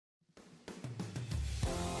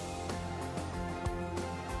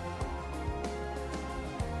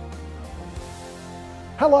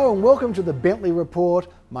Hello and welcome to the Bentley Report.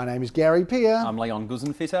 My name is Gary Peer. I'm Leon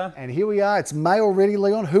Guzenfitter. And here we are. It's May already,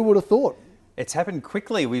 Leon. Who would have thought? It's happened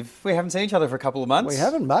quickly. We haven't seen each other for a couple of months. We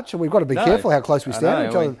haven't much, and we've got to be careful how close we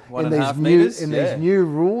stand to each other these new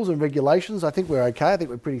rules and regulations. I think we're okay. I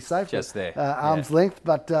think we're pretty safe. Just there. Arm's length,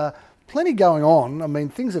 but plenty going on. I mean,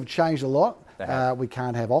 things have changed a lot. We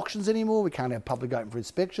can't have auctions anymore. We can't have public open for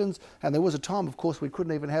inspections. And there was a time, of course, we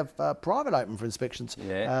couldn't even have private open for inspections.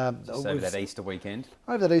 Yeah, just over that Easter weekend.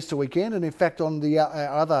 Over that Easter weekend. And in fact, on the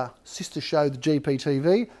our other sister show, the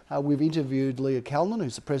GPTV, we've interviewed Leah Calnan,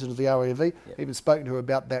 who's the president of the REV, even spoken to her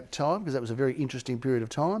about that time, because that was a very interesting period of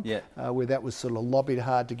time, where that was sort of lobbied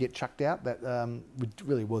hard to get chucked out. That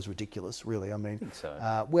really was ridiculous, really. I mean, I think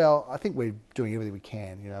so. Well, I think we're doing everything we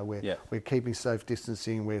can. You know, we're keeping safe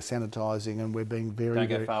distancing, we're sanitising, and we're being very... Don't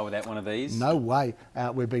go far without one of these. No way.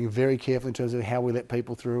 We're being very careful in terms of how we let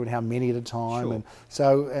people through and how many at a time. And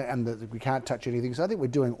so, we can't touch anything. So I think we're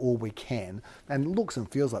doing all we can. And it looks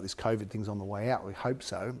and feels like this COVID thing's on the way out. We hope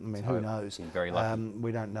so. I mean, who knows? Very lucky.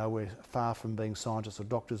 We don't know. We're far from being scientists or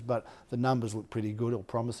doctors, but the numbers look pretty good or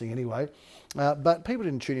promising anyway. But people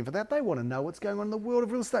didn't tune in for that. They want to know what's going on in the world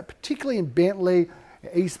of real estate, particularly in Bentley,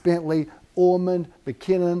 East Bentley, Ormond,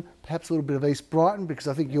 McKinnon, perhaps a little bit of East Brighton, because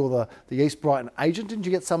I think you're the East Brighton agent. Didn't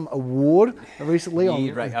you get some award recently?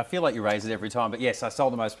 I feel like you raise it every time, but yes, I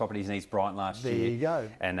sold the most properties in East Brighton last year. There you go.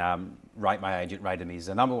 And my agent rated me as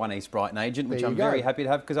the #1 East Brighton agent, which I'm very happy to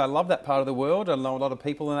have, because I love that part of the world. I know a lot of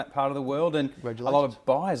people in that part of the world, and a lot of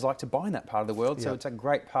buyers like to buy in that part of the world, so it's a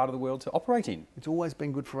great part of the world to operate in. It's always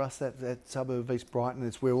been good for us, that suburb of East Brighton.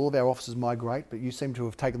 It's where all of our offices migrate, but you seem to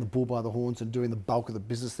have taken the bull by the horns and doing the bulk of the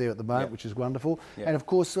business there at the moment, which is wonderful. And of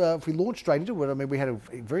course, if we launch straight into it, I mean, we had a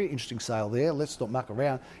very interesting sale there. Let's not muck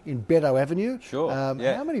around, in Beddoe Avenue. Sure.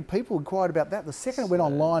 How many people inquired about that? The second it went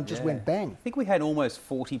online, just went bang. I think we had almost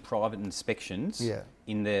 40 private inspections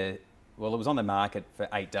in the... Well, it was on the market for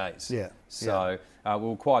 8 days. Yeah. So we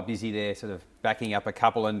were quite busy there, sort of backing up a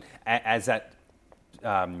couple. And as that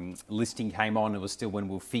listing came on, it was still when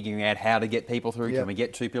we were figuring out how to get people through. Can we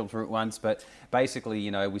get 2 people through at once? But basically,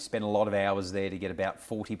 you know, we spent a lot of hours there to get about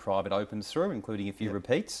 40 private opens through, including a few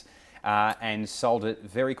repeats. And sold it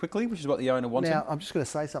very quickly, which is what the owner wanted. Now, I'm just going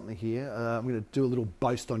to say something here. I'm going to do a little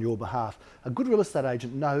boast on your behalf. A good real estate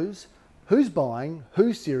agent knows who's buying,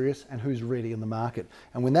 who's serious, and who's ready in the market.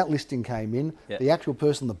 And when that listing came in, the actual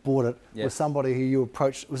person that bought it was somebody who you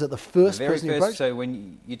approached. Was it the first person you approached? So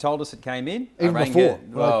when you told us it came in, even before,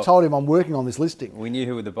 I told him I'm working on this listing. We knew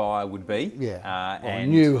who the buyer would be. And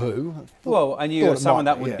knew who. Well, I knew someone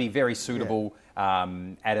that would be very suitable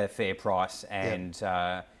at a fair price, and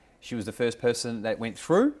she was the first person that went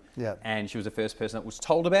through, and she was the first person that was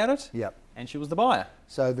told about it, and she was the buyer.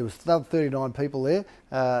 So there was 39 people there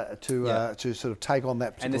to sort of take on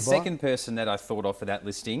that particular And the second person that I thought of for that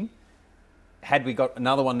listing, had we got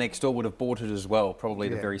another one next door, would have bought it as well, probably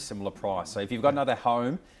at a very similar price. So if you've got another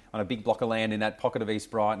home on a big block of land in that pocket of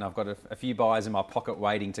East Brighton, I've got a few buyers in my pocket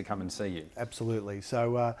waiting to come and see you. Absolutely.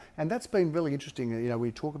 So, and that's been really interesting. You know,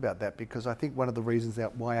 we talk about that because I think one of the reasons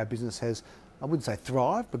why our business has, I wouldn't say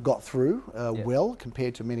thrived, but got through well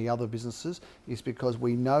compared to many other businesses, is because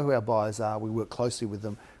we know who our buyers are, we work closely with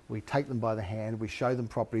them, we take them by the hand, we show them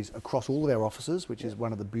properties across all of our offices, which is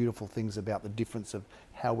one of the beautiful things about the difference of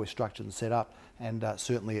how we're structured and set up. And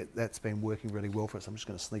certainly that's been working really well for us. I'm just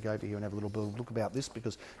going to sneak over here and have a little bit of a look about this,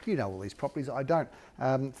 because do you know all these properties? I don't.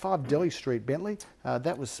 5 Delhi Street, Bentley,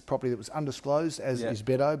 that was property that was undisclosed, as is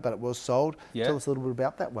Beddoe, but it was sold. Tell us a little bit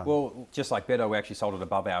about that one. Well, just like Beddoe, we actually sold it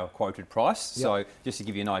above our quoted price. So just to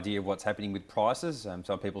give you an idea of what's happening with prices,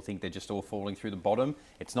 some people think they're just all falling through the bottom.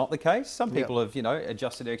 It's not the case. Some people have, you know,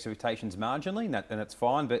 adjusted their expectations marginally, and that's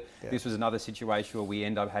fine. But this was another situation where we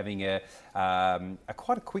end up having a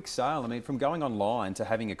quite a quick sale. I mean, from going online to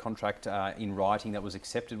having a contract in writing that was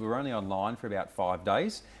accepted, we were only online for about 5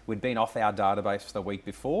 days. We'd been off our database the week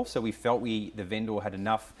before, so we felt the vendor had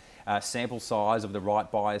enough sample size of the right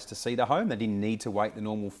buyers to see the home. They didn't need to wait the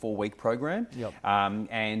normal 4-week program.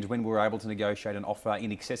 And when we were able to negotiate an offer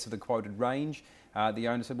in excess of the quoted range, the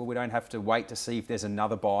owner said, well, we don't have to wait to see if there's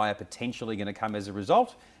another buyer potentially going to come as a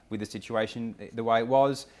result with the situation the way it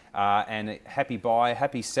was. And a happy buyer,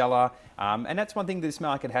 happy seller. And that's one thing that this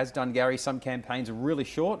market has done, Gary. Some campaigns are really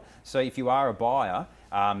short. So if you are a buyer,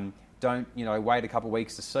 don't wait a couple of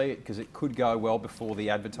weeks to see it, because it could go well before the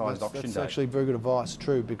advertised auction date. That's actually very good advice,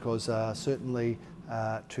 true, because certainly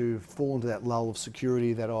to fall into that lull of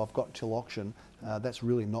security that I've got till auction, that's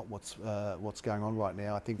really not what's going on right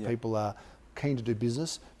now. I think people are keen to do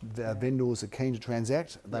business. Vendors are keen to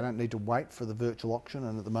transact. They don't need to wait for the virtual auction,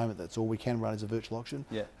 and at the moment that's all we can run is a virtual auction.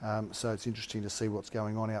 So it's interesting to see what's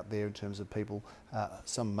going on out there in terms of people,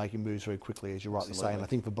 some making moves very quickly, as you rightly say. And I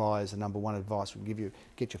think for buyers, the number one advice we can give you,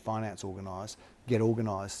 get your finance organised, get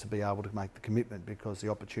organised to be able to make the commitment, because the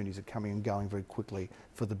opportunities are coming and going very quickly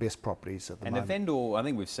for the best properties at the moment. And a vendor, I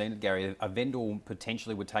think we've seen it, Gary, a vendor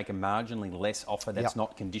potentially would take a marginally less offer that's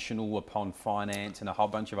not conditional upon finance and a whole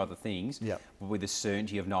bunch of other things, with the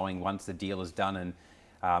certainty of knowing once the deal is done, and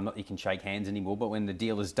not that you can shake hands anymore, but when the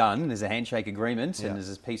deal is done, there's a handshake agreement and there's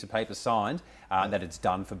this piece of paper signed, that it's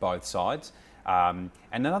done for both sides. And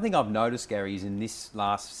another thing I've noticed, Gary, is in this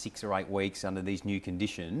last 6 or 8 weeks under these new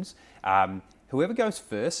conditions, whoever goes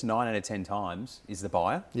first 9 out of 10 times is the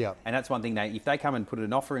buyer. And that's one thing, if they come and put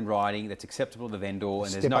an offer in writing that's acceptable to the vendor and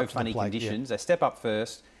there's no funny conditions, they step up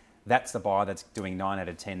first, that's the buyer that's doing 9 out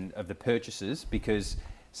of 10 of the purchases, because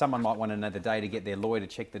someone might want another day to get their lawyer to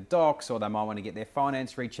check the docs, or they might want to get their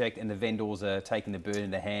finance rechecked, and the vendors are taking the bird in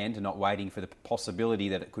the hand and not waiting for the possibility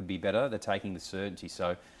that it could be better. They're taking the certainty.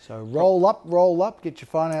 So roll up, get your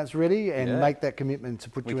finance ready, and make that commitment to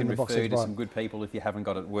put you in the box. We can refer to some good people if you haven't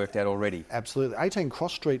got it worked out already. Absolutely. 18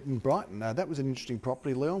 Cross Street in Brighton. That was an interesting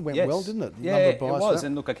property, Leon. Went well, didn't it? Yeah, it was.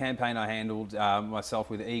 And look, a campaign I handled myself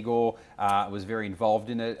with Igor. Was very involved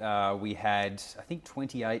in it. We had, I think,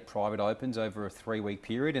 28 private opens over a 3-week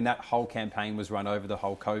period. And that whole campaign was run over the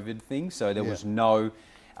whole COVID thing. So there was no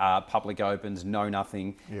public opens, no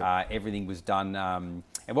nothing. Everything was done.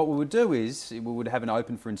 And what we would do is we would have an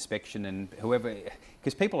open for inspection, and whoever,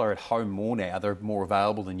 because people are at home more now, they're more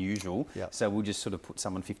available than usual. So we'll just sort of put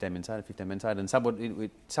someone 15 minutes later, and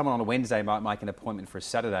someone on a Wednesday might make an appointment for a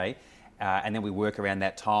Saturday, and then we work around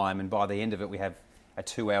that time. And by the end of it, we have a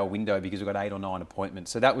 2-hour window because we've got 8 or 9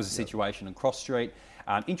 appointments. So that was the situation on Cross Street.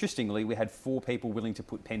 Interestingly, we had 4 people willing to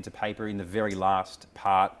put pen to paper in the very last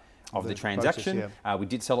part of the transaction. Process, we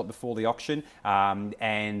did sell it before the auction,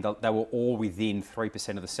 and they were all within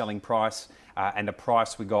 3% of the selling price. And the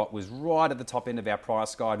price we got was right at the top end of our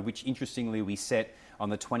price guide, which interestingly we set on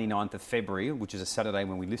the 29th of February, which is a Saturday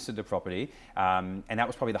when we listed the property. And that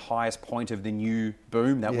was probably the highest point of the new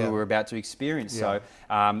boom that we were about to experience. So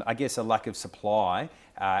I guess a lack of supply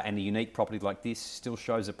and a unique property like this still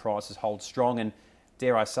shows that prices hold strong. And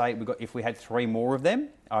dare I say, if we had 3 more of them,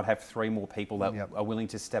 I'd have 3 more people that are willing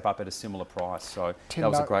to step up at a similar price. So that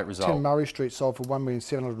was a great result. 10 Murray Street sold for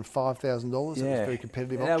 $1,705,000. It was very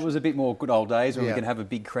competitive auction. That was a bit more good old days when we can have a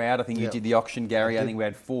big crowd. I think you did the auction, Gary. I think we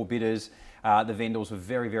had 4 bidders. The vendors were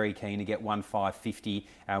very, very keen to get 1,550.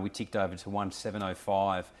 We ticked over to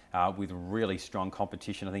 1,705 with really strong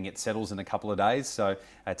competition. I think it settles in a couple of days, so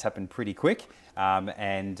it's happened pretty quick.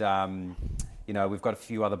 You know, we've got a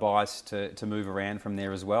few other buyers to move around from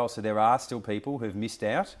there as well. So there are still people who've missed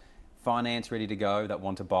out, finance ready to go, that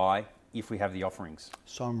want to buy if we have the offerings.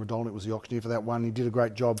 Simon Rodolnik was the auctioneer for that one. He did a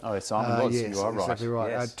great job. Oh, Simon was. Yes, you are right. Exactly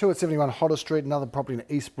right. Yes. 2 at 71 Hodder Street, another property in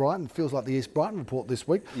East Brighton. Feels like the East Brighton report this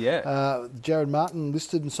week. Jared Martin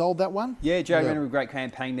listed and sold that one. Jared ran a great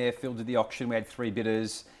campaign there, fielded the auction. We had 3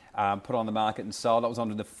 bidders. Put on the market and sold. That was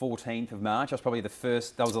on the 14th of March. That was probably the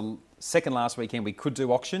first, that was the second last weekend we could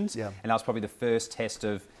do auctions. And that was probably the first test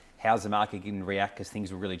of how's the market going to react, because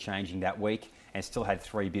things were really changing that week, and still had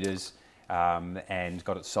 3 bidders and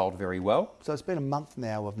got it sold very well. So it's been a month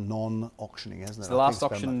now of non-auctioning, hasn't it? So the last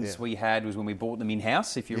auctions we had was when we bought them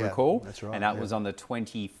in-house, if you recall. That's right. And that was on the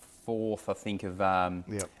 24th, I think, of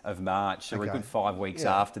March. So we're a good 5 weeks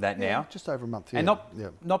after that now. Just over a month. And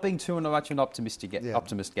not being too much of an optimist,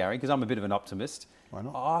 Gary, because I'm a bit of an optimist. Why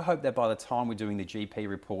not? I hope that by the time we're doing the GP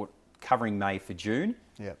report covering May for June,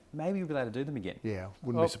 maybe we'll be able to do them again.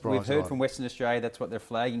 Wouldn't be surprised. We've heard from Western Australia that's what they're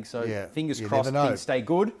flagging. So fingers crossed things stay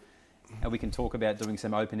good, and we can talk about doing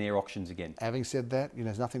some open air auctions again. Having said that,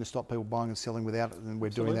 there's nothing to stop people buying and selling without it, and we're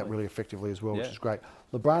doing that really effectively as well, which is great.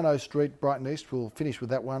 Lebrano Street, Brighton East, we'll finish with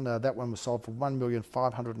that one. That one was sold for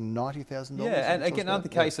 $1,590,000. And again, another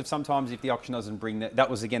case of sometimes if the auction doesn't bring that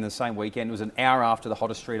was again the same weekend. It was an hour after the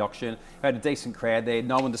Hodder Street auction. We had a decent crowd there.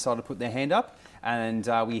 No one decided to put their hand up, and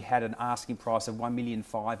we had an asking price of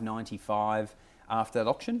 $1,595,000 after that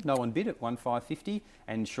auction. No one bid at $1,550,000,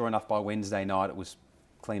 and sure enough, by Wednesday night it was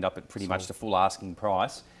cleaned up at pretty much the full asking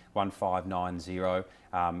price, 1,590.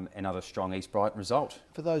 Another strong East Brighton result.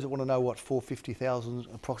 For those that want to know what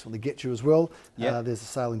 $450,000 approximately gets you as well, there's a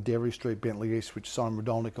sale in Derry Street, Bentley East, which Simon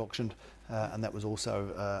Rodolnik auctioned, and that was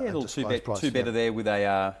also a little two better there with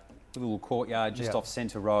a little courtyard just off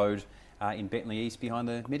Centre Road. in Bentley East behind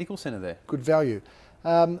the medical centre there. Good value.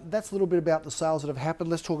 That's a little bit about the sales that have happened.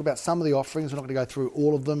 Let's talk about some of the offerings. We're not going to go through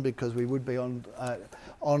all of them because we would be on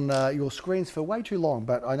your screens for way too long.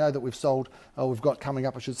 But I know that we've got coming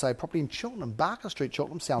up, I should say, property in Cheltenham, Barker Street,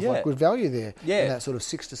 Cheltenham. Sounds like good value there. Yeah. In that sort of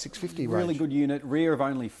 6 to 650 range. Really good unit, rear of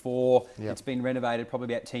only 4. Yep. It's been renovated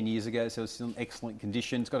probably about 10 years ago, so it's still in excellent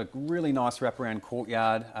condition. It's got a really nice wraparound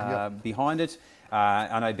courtyard behind it.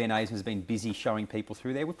 I know Ben Azen has been busy showing people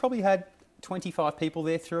through there. We've probably had 25 people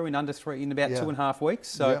there through in about 2.5 weeks.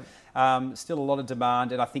 So still a lot of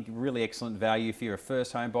demand, and I think really excellent value if you're a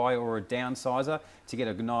first home buyer or a downsizer to get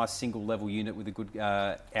a nice single level unit with a good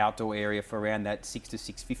outdoor area for around that 6 to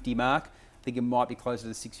 650 mark. I think it might be closer to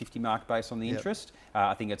the 650 mark based on the interest.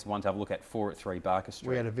 I think it's one to have a look at, 4 Barker Street.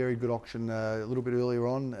 We had a very good auction a little bit earlier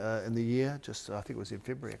on in the year, just I think it was in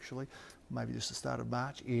February actually, maybe just the start of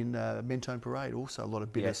March, in Mentone Parade. Also a lot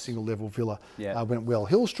of bigger single level villa went well.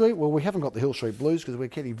 Hill Street, well, we haven't got the Hill Street Blues because we're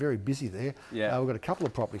getting very busy there. We've got a couple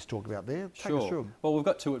of properties to talk about there. Take us through them. Well, we've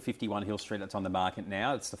got 2 at 51 Hill Street that's on the market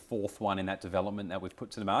now. It's the 4th one in that development that we've put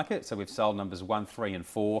to the market. So we've sold numbers 1, 3 and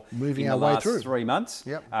 4 moving in our the way last through 3 months.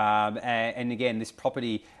 And again, this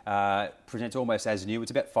property presents almost as new.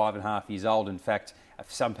 It's about 5.5 years old. In fact,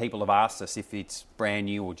 some people have asked us if it's brand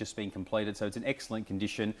new or just been completed, so it's in excellent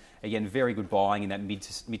condition. Again, very good buying in that mid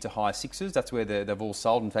to high 6s. That's where they've all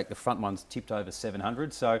sold. In fact, the front one's tipped over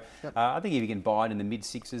 700. So I think if you can buy it in the mid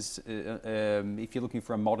 6s, if you're looking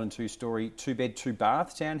for a modern 2-storey, 2-bed,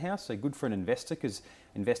 2-bath townhouse, so good for an investor because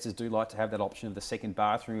investors do like to have that option of the second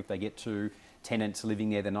bathroom if they get 2 tenants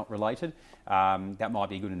living there, they're not related. That might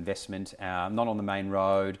be a good investment. Not on the main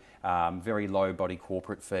road, very low body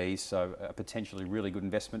corporate fees, so a potentially really good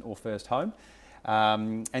investment or first home.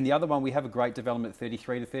 And the other one, we have a great development,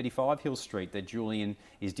 33 to 35 Hill Street, that Julian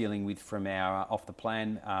is dealing with from our off the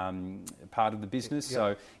plan part of the business.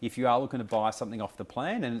 So if you are looking to buy something off the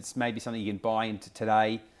plan, and it's maybe something you can buy into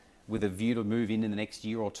today with a view to move in the next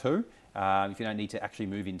year or 2, if you don't need to actually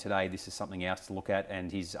move in today, this is something else to look at.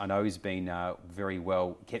 And I know he's been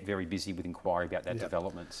kept very busy with inquiry about that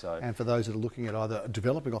development. So, and for those that are looking at either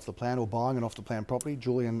developing off the plan or buying an off the plan property,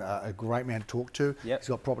 Julian, a great man to talk to. He's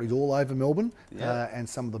got properties all over Melbourne, and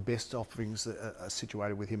some of the best offerings are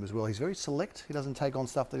situated with him as well. He's very select. He doesn't take on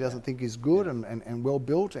stuff that he doesn't think is good and well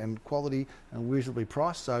built and quality and reasonably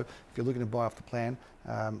priced. So if you're looking to buy off the plan,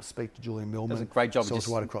 speak to Julian Millman. Does a great job. Sells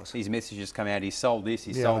right across. These messages come out. He's sold this.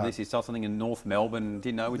 He's sold this. He's sold something in North Melbourne.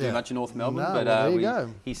 Didn't know we do much in North Melbourne, but there you go.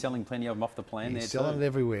 He's selling plenty of them off the plan. He's selling it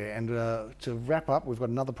everywhere. And to wrap up, we've got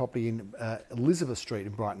another property in Elizabeth Street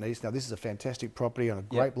in Brighton East. Now this is a fantastic property on a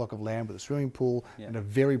great block of land with a swimming pool and a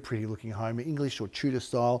very pretty looking home, English or Tudor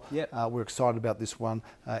style. We're excited about this one.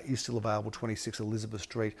 Is still available, 26 Elizabeth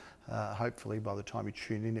Street. Hopefully by the time you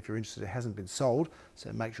tune in, if you're interested, it hasn't been sold.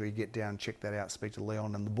 So make sure you get down, check that out, speak to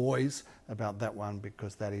Leon and the boys about that one,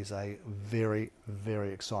 because that is a very,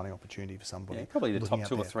 very exciting opportunity for somebody. Probably the top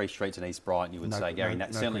 2 or 3 streets in East Brighton, you would say, Gary.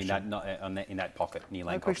 Certainly in that pocket near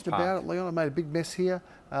Lane Cross Park. No question about it, Leon. I made a big mess here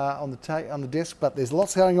on the desk, but there's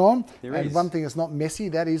lots going on. And one thing that's not messy,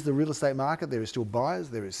 that is the real estate market. There is still buyers,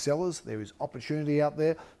 there is sellers, there is opportunity out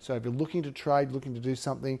there. So if you're looking to trade, looking to do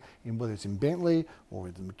something, whether it's in Bentley or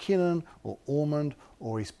in McKinnon or Ormond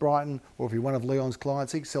or East Brighton, or if you're one of Leon's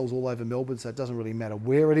clients, he sells all over Melbourne, so it doesn't really matter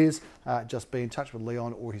where it is. Just be in touch with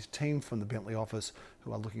Leon or his team from the Bentley office,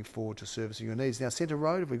 who are looking forward to servicing your needs. Now, Centre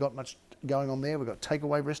Road, have we got much going on there? We've got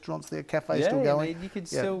takeaway restaurants there, cafes still going. Yeah, you could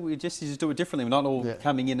still, you just do it differently. We're not all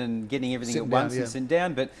coming in and getting everything at once and sitting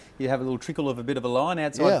down, but you have a little trickle of a bit of a line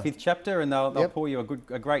outside the 5th chapter, and they'll pour you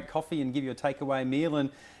a great coffee and give you a takeaway meal. And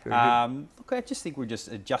look, I just think we're just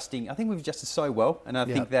adjusting. I think we've adjusted so well, and I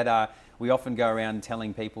think that we often go around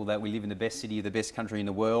telling people that we live in the best city, the best country in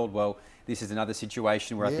the world. Well, this is another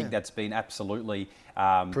situation where I think that's been absolutely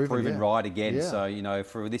proven right again. So,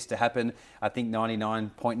 for this to happen, I think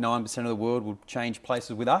 99.9% of the world will change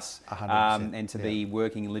places with us. 100%, and to be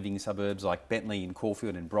working and living in suburbs like Bentley and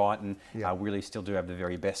Caulfield and Brighton, really still do have the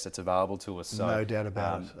very best that's available to us. So, no doubt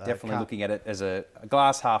about it. Definitely looking at it as a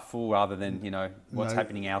glass half full rather than, what's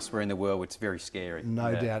happening elsewhere in the world. It's very scary.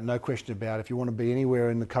 No doubt, no question about it. If you want to be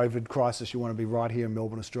anywhere in the COVID crisis, you want to be right here in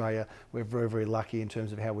Melbourne, Australia. We're very, very lucky in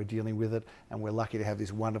terms of how we're dealing with it, and we're lucky to have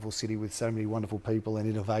this wonderful city with so many wonderful people and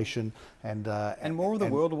innovation. And more of the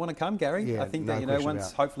world will want to come, Gary. I think that,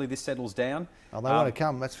 once hopefully this settles down. They want to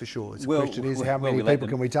come, that's for sure. The question is, how many people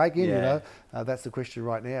can we take in, That's the question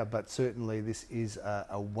right now. But certainly this is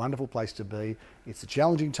a wonderful place to be. It's a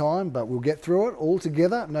challenging time, but we'll get through it all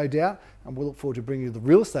together, no doubt. And we'll look forward to bringing you the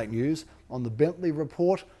real estate news on the Bentley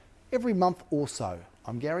Report every month or so.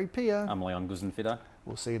 I'm Gary Peer. I'm Leon Guzenfitter.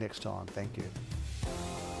 We'll see you next time. Thank you.